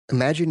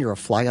Imagine you're a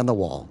fly on the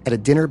wall at a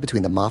dinner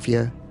between the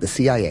Mafia, the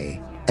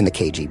CIA, and the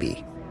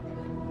KGB.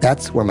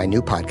 That's where my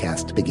new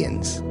podcast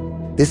begins.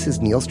 This is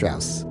Neil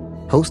Strauss,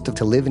 host of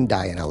To Live and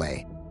Die in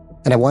LA,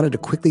 and I wanted to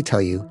quickly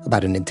tell you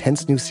about an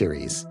intense new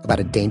series about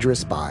a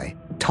dangerous spy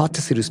taught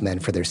to seduce men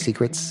for their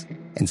secrets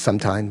and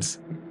sometimes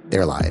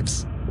their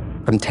lives.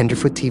 From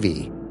Tenderfoot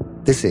TV,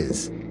 this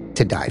is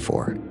To Die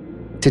For.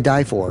 To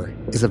Die For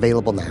is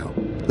available now.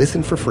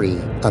 Listen for free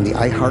on the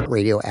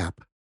iHeartRadio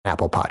app,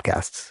 Apple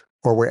Podcasts,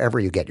 or wherever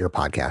you get your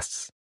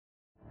podcasts.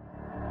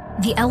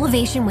 The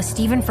Elevation with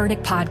Stephen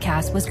Furtick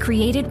podcast was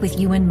created with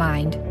you in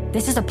mind.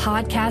 This is a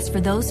podcast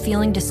for those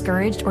feeling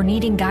discouraged or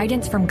needing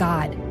guidance from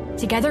God.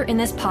 Together in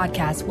this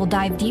podcast, we'll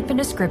dive deep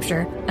into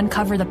Scripture,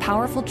 uncover the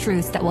powerful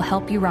truths that will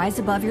help you rise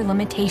above your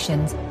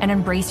limitations and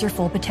embrace your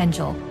full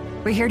potential.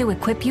 We're here to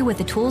equip you with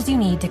the tools you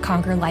need to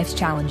conquer life's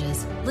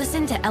challenges.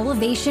 Listen to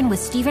Elevation with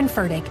Stephen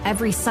Furtick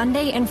every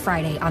Sunday and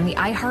Friday on the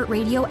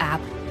iHeartRadio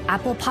app,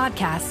 Apple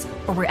Podcasts,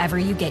 or wherever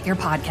you get your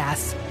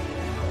podcasts.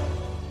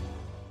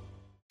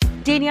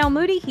 Danielle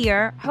Moody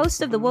here,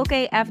 host of the Woke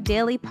AF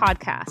Daily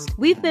podcast.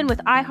 We've been with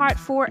iHeart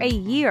for a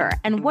year,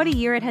 and what a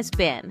year it has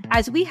been.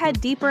 As we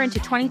head deeper into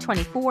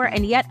 2024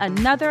 and yet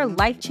another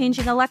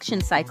life-changing election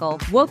cycle,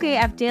 Woke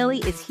AF Daily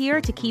is here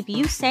to keep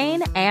you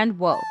sane and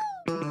woke.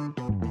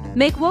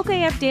 Make Woke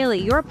AF Daily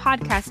your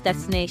podcast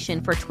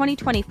destination for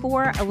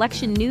 2024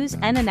 election news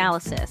and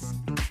analysis.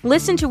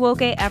 Listen to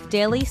Woke AF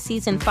Daily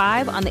Season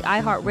 5 on the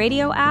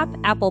iHeartRadio app,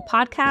 Apple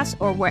Podcasts,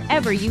 or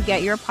wherever you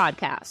get your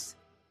podcasts.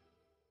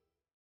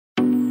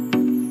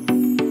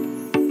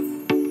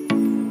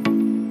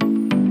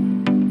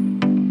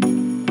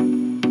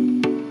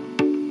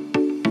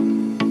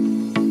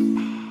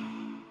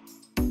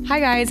 Hi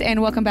guys,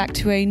 and welcome back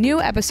to a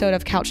new episode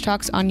of Couch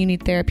Talks on You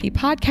Need Therapy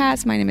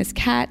podcast. My name is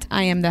Kat.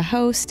 I am the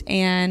host,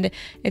 and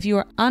if you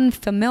are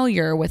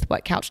unfamiliar with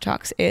what Couch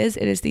Talks is,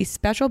 it is the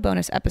special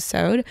bonus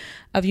episode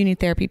of You Need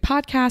Therapy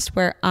podcast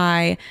where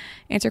I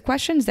answer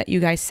questions that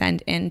you guys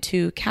send in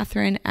to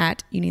Catherine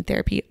at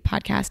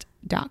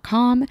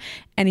youneedtherapypodcast.com.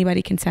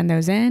 Anybody can send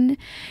those in.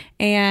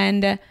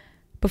 And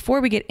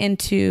before we get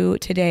into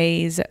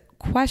today's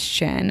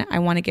question, I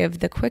want to give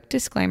the quick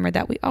disclaimer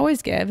that we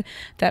always give,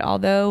 that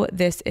although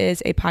this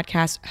is a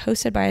podcast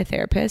hosted by a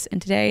therapist, and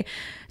today,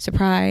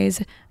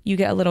 surprise, you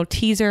get a little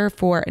teaser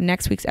for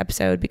next week's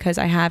episode because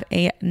I have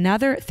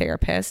another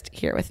therapist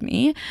here with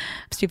me.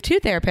 So you have two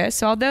therapists.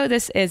 So although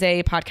this is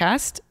a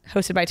podcast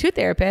hosted by two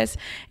therapists,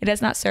 it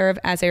does not serve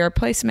as a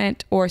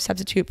replacement or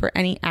substitute for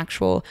any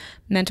actual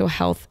mental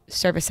health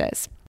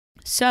services.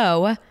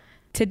 So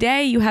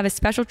today you have a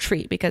special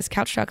treat because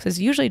Couch Talks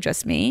is usually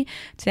just me.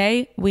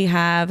 Today we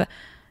have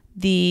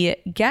the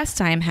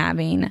guest I'm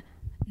having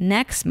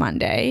next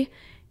Monday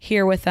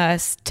here with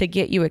us to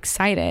get you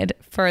excited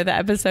for the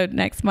episode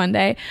next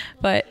Monday.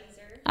 But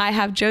I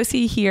have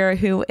Josie here,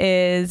 who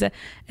is a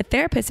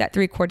therapist at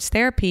 3 Chords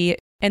Therapy.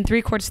 And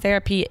 3 Chords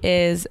Therapy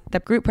is the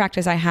group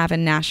practice I have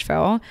in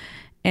Nashville.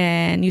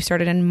 And you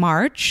started in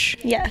March.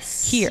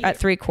 Yes. Here at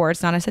 3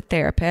 Chords, not as a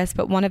therapist,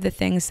 but one of the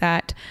things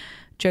that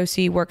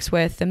Josie works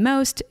with the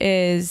most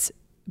is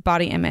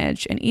body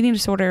image and eating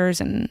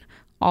disorders and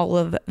all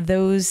of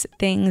those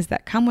things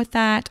that come with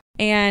that.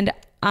 And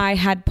I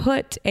had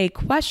put a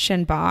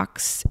question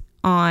box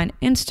on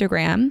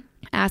Instagram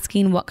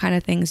asking what kind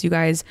of things you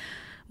guys,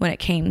 when it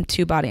came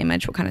to body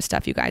image, what kind of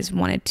stuff you guys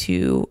wanted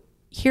to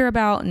hear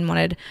about and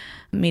wanted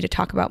me to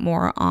talk about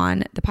more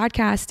on the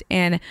podcast.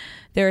 And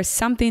there is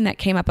something that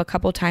came up a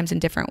couple times in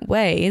different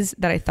ways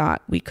that I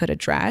thought we could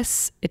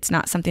address. It's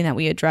not something that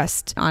we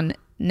addressed on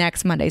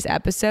next Monday's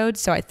episode,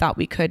 so I thought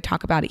we could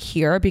talk about it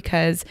here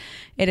because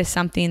it is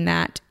something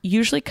that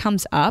usually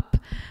comes up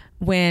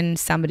when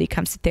somebody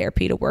comes to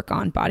therapy to work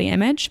on body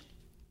image.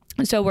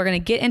 And so we're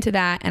going to get into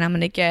that, and I'm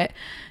going to get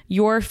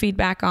your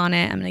feedback on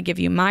it. I'm going to give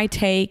you my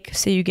take,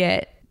 so you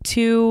get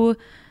two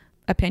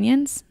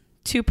opinions,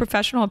 two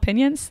professional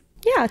opinions.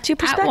 Yeah, two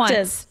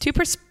perspectives.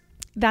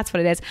 That's what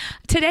it is.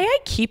 Today I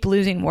keep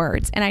losing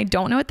words and I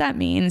don't know what that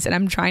means and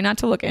I'm trying not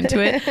to look into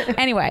it.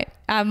 Anyway,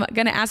 I'm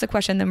going to ask a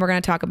question, then we're going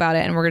to talk about it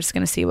and we're just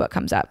going to see what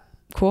comes up.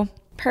 Cool?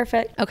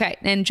 Perfect. Okay.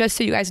 And just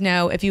so you guys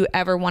know, if you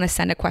ever want to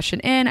send a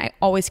question in, I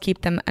always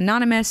keep them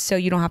anonymous so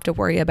you don't have to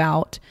worry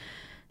about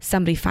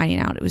somebody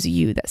finding out it was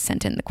you that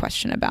sent in the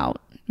question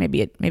about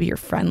maybe your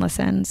friend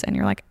listens and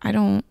you're like, I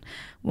don't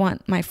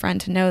want my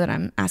friend to know that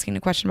I'm asking a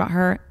question about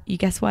her. You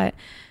guess what?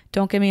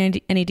 Don't give me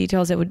any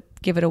details that would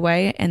give it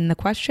away in the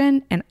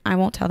question, and I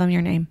won't tell them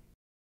your name.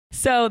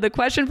 So the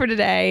question for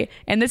today,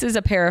 and this is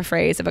a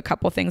paraphrase of a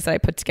couple things that I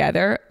put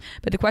together,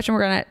 but the question we're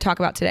going to talk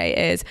about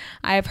today is,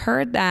 I have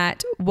heard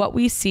that what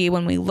we see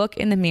when we look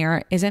in the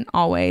mirror isn't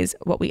always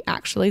what we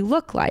actually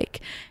look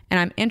like, and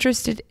I'm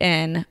interested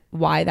in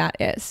why that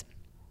is.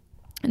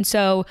 And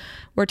so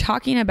we're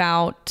talking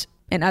about,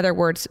 in other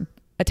words,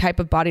 a type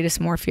of body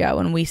dysmorphia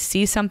when we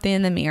see something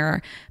in the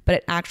mirror, but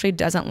it actually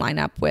doesn't line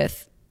up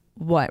with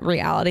what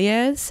reality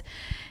is.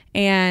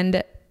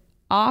 And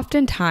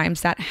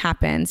oftentimes that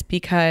happens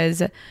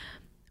because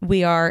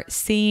we are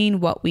seeing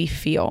what we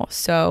feel.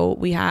 So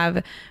we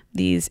have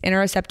these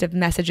interoceptive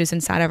messages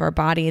inside of our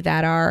body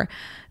that are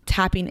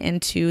tapping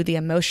into the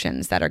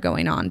emotions that are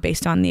going on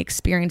based on the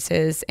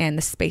experiences and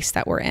the space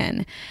that we're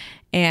in.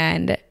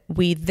 And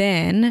we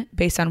then,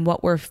 based on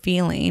what we're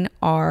feeling,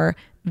 are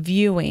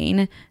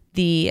viewing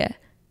the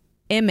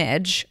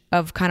image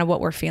of kind of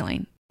what we're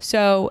feeling.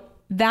 So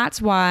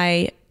that's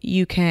why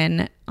you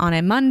can, on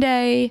a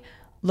Monday,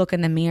 look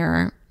in the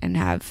mirror and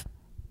have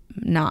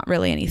not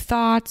really any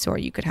thoughts, or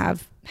you could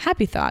have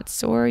happy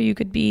thoughts, or you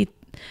could be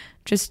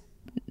just,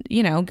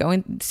 go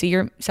and see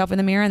yourself in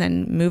the mirror and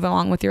then move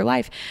along with your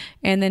life.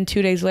 And then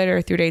 2 days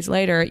later, 3 days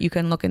later, you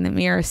can look in the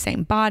mirror,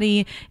 same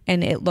body,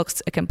 and it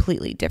looks a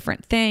completely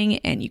different thing.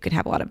 And you can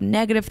have a lot of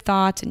negative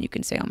thoughts, and you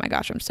can say, oh my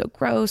gosh, I'm so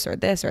gross, or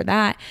this or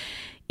that,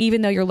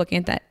 even though you're looking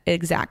at that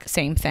exact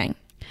same thing.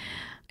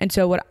 And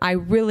so what I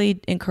really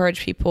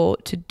encourage people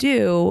to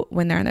do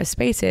when they're in those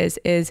spaces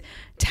is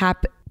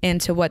tap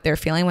into what they're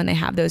feeling when they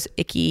have those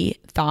icky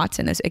thoughts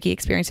and those icky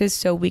experiences,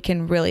 so we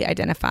can really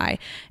identify,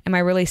 am I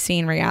really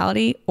seeing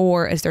reality,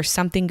 or is there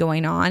something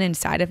going on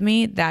inside of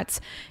me that's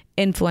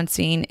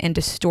influencing and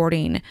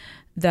distorting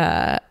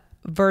the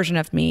version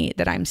of me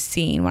that I'm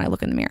seeing when I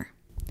look in the mirror?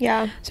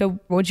 Yeah. So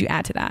what would you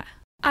add to that?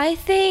 I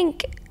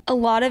think a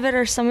lot of it,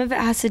 or some of it,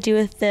 has to do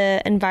with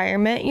the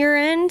environment you're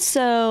in.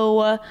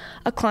 So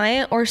a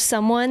client or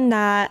someone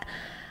that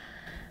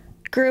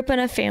grew up in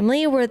a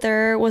family where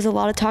there was a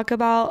lot of talk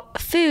about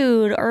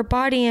food or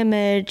body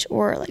image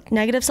or like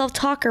negative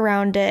self-talk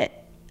around it,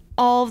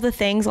 all of the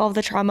things, all of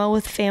the trauma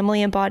with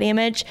family and body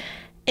image,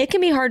 it can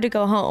be hard to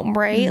go home,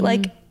 right? Mm-hmm.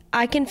 Like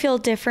I can feel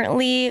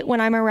differently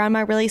when I'm around my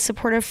really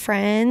supportive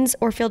friends,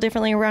 or feel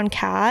differently around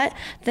Kat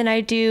than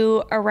I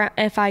do around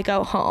if I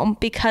go home,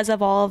 because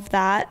of all of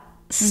that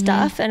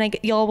stuff. Mm-hmm.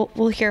 And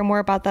we'll hear more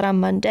about that on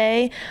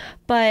Monday.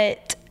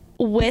 But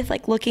with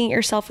like looking at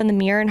yourself in the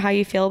mirror and how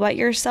you feel about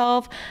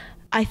yourself,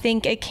 I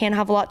think it can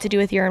have a lot to do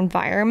with your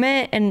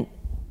environment. And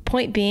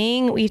point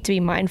being, we have to be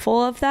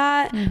mindful of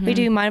that. Mm-hmm. We have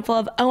to be mindful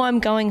of, I'm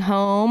going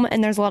home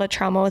and there's a lot of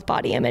trauma with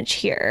body image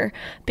here.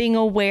 Being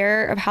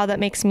aware of how that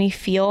makes me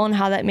feel and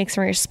how that makes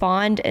me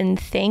respond and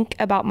think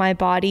about my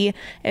body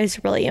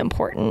is really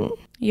important.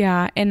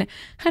 Yeah. And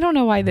I don't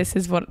know why this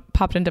is what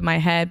popped into my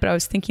head, but I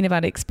was thinking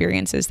about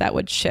experiences that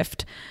would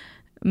shift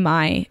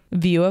my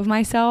view of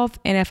myself.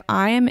 And if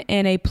I am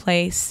in a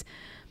place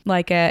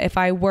like if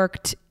I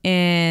worked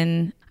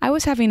in, I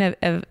was having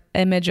a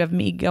image of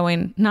me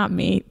going, not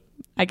me,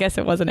 I guess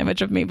it was an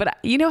image of me, but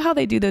you know how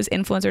they do those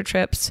influencer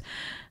trips,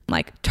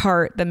 like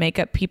Tarte, the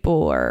makeup people,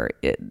 or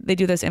they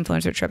do those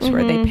influencer trips mm-hmm.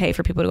 where they pay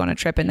for people to go on a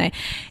trip. And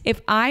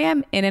if I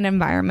am in an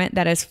environment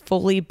that is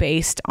fully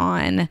based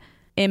on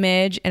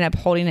image and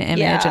upholding an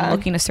image and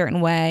looking a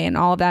certain way and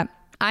all of that,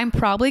 I'm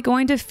probably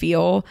going to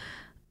feel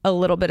a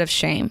little bit of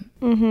shame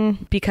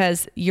mm-hmm.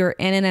 because you're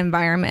in an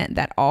environment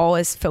that all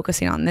is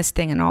focusing on this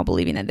thing and all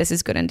believing that this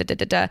is good and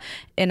da-da-da-da,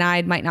 and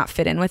I might not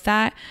fit in with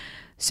that.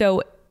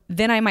 So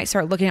then I might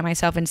start looking at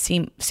myself and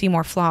see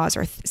more flaws,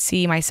 or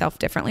see myself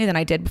differently than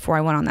I did before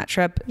I went on that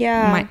trip.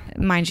 Yeah.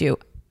 Mind you,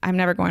 I'm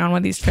never going on one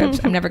of these trips.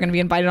 I'm never going to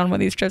be invited on one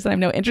of these trips, and I have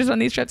no interest on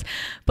these trips.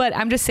 But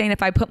I'm just saying,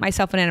 if I put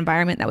myself in an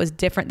environment that was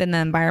different than the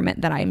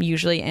environment that I'm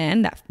usually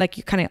in, that like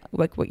you kind of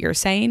like what you're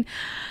saying,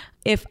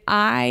 if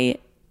I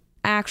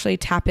actually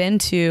tap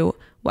into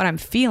what I'm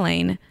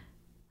feeling,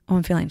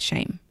 I'm feeling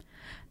shame.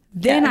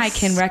 Then I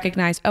can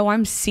recognize,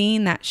 I'm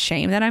seeing that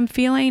shame that I'm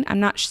feeling. I'm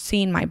not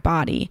seeing my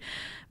body.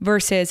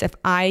 Versus if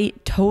I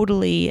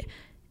totally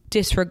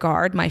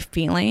disregard my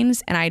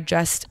feelings and I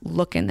just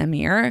look in the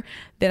mirror,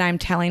 then I'm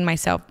telling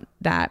myself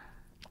that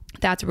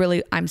that's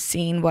really, I'm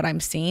seeing what I'm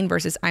seeing,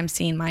 versus I'm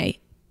seeing my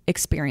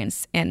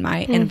experience and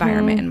my mm-hmm.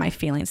 environment and my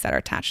feelings that are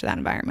attached to that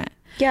environment.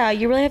 Yeah,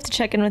 you really have to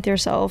check in with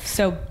yourself.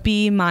 So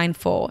be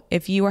mindful.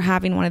 If you are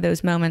having one of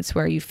those moments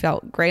where you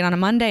felt great on a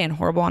Monday and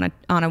horrible on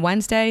a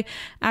Wednesday,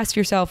 ask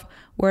yourself,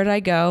 where did I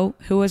go?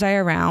 Who was I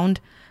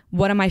around?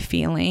 What am I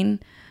feeling?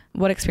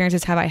 What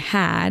experiences have I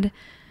had?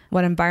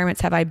 What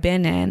environments have I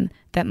been in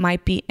that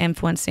might be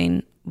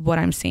influencing what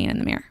I'm seeing in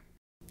the mirror?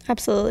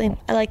 Absolutely.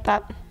 I like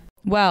that.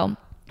 Well,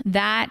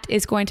 that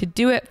is going to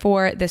do it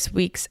for this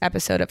week's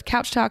episode of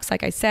Couch Talks.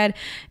 Like I said,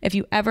 if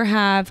you ever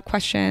have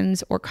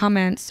questions or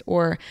comments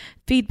or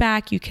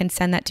feedback, you can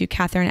send that to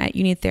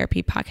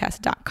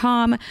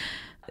Catherine@youneedtherapypodcast.com.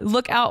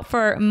 Look out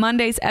for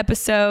Monday's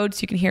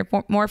episodes. You can hear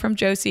more from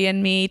Josie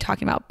and me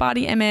talking about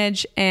body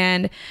image.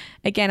 And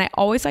again, I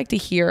always like to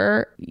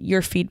hear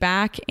your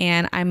feedback,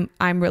 and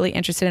I'm really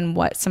interested in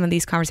what some of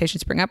these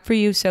conversations bring up for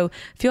you. So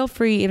feel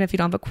free, even if you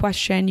don't have a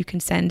question, you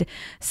can send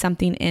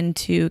something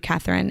into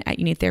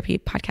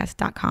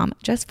Catherine@youneedtherapypodcast.com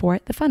just for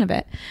the fun of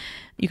it.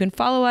 You can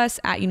follow us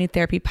at You Need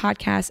Therapy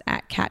Podcast,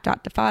 at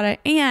cat.defada,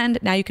 and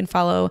now you can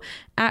follow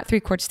at 3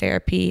 Quarts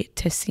Therapy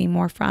to see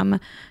more from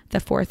the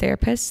 4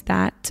 therapists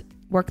that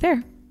work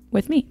there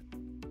with me.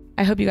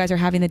 I hope you guys are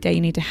having the day you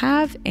need to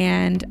have,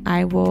 and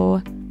I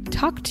will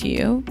talk to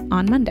you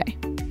on Monday.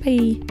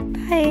 Bye.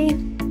 Bye.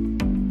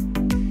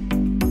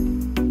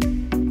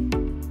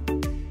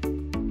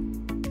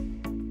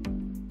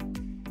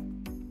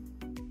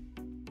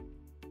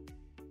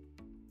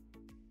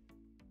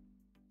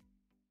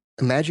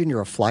 imagine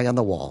you're a fly on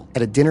the wall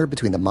at a dinner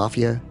between the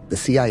Mafia, the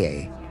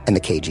CIA, and the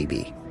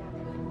KGB.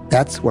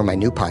 That's where my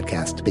new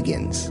podcast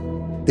begins.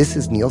 This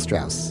is Neil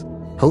Strauss,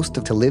 host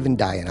of To Live and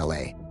Die in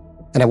LA,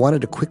 and I wanted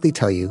to quickly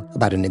tell you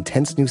about an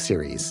intense new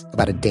series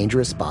about a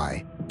dangerous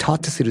spy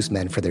taught to seduce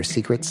men for their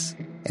secrets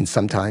and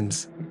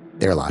sometimes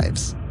their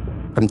lives.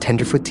 From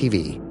Tenderfoot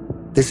TV,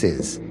 this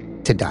is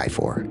To Die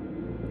For.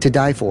 To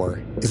Die For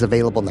is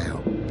available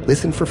now.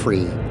 Listen for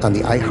free on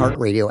the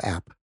iHeartRadio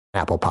app,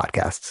 Apple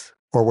Podcasts,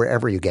 or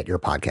wherever you get your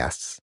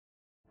podcasts.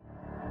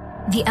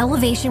 The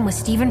Elevation with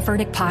Stephen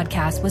Furtick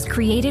podcast was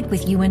created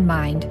with you in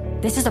mind.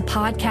 This is a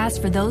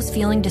podcast for those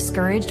feeling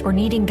discouraged or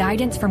needing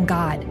guidance from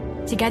God.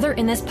 Together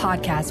in this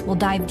podcast, we'll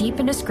dive deep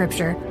into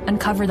Scripture,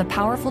 uncover the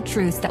powerful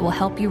truths that will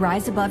help you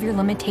rise above your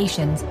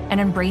limitations and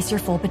embrace your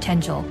full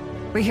potential.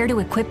 We're here to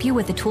equip you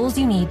with the tools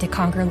you need to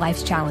conquer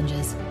life's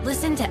challenges.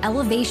 Listen to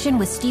Elevation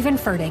with Stephen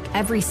Furtick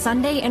every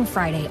Sunday and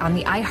Friday on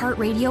the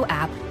iHeartRadio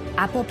app,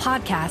 Apple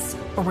Podcasts,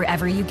 or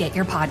wherever you get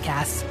your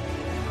podcasts.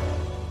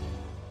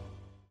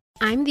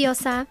 I'm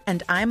Diosa.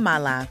 And I'm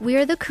Mala. We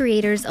are the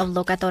creators of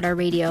Locatora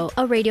Radio,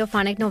 a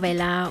radiophonic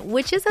novela,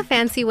 which is a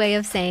fancy way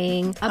of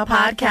saying a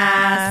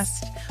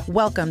podcast.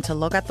 Welcome to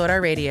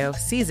Locatora Radio,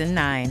 Season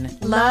 9.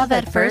 Love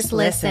at first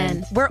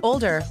listen. We're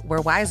older,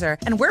 we're wiser,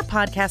 and we're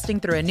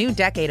podcasting through a new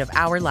decade of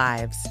our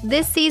lives.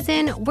 This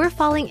season, we're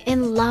falling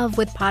in love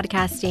with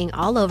podcasting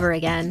all over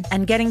again.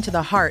 And getting to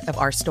the heart of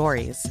our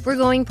stories. We're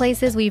going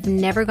places we've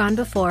never gone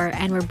before,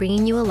 and we're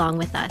bringing you along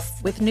with us.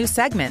 With new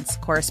segments,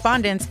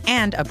 correspondence,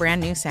 and a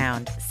brand new sound.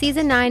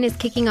 Season 9 is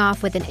kicking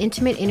off with an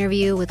intimate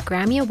interview with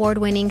Grammy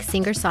Award-winning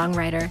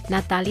singer-songwriter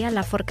Natalia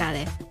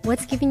Lafourcade.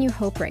 What's giving you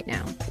hope right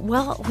now?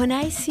 Well, when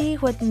I see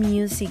what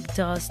music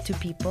does to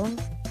people,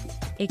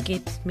 it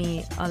gives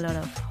me a lot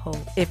of hope.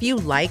 If you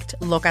liked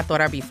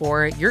Locatora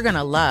before, you're going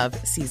to love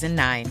Season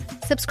 9.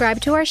 Subscribe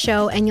to our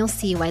show and you'll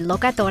see why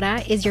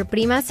Locatora is your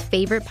prima's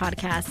favorite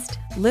podcast.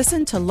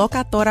 Listen to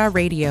Locatora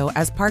Radio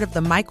as part of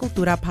the My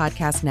Cultura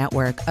Podcast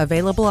Network,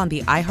 available on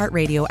the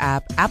iHeartRadio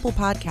app, Apple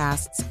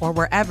Podcasts, or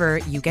wherever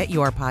you get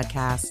your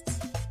podcasts.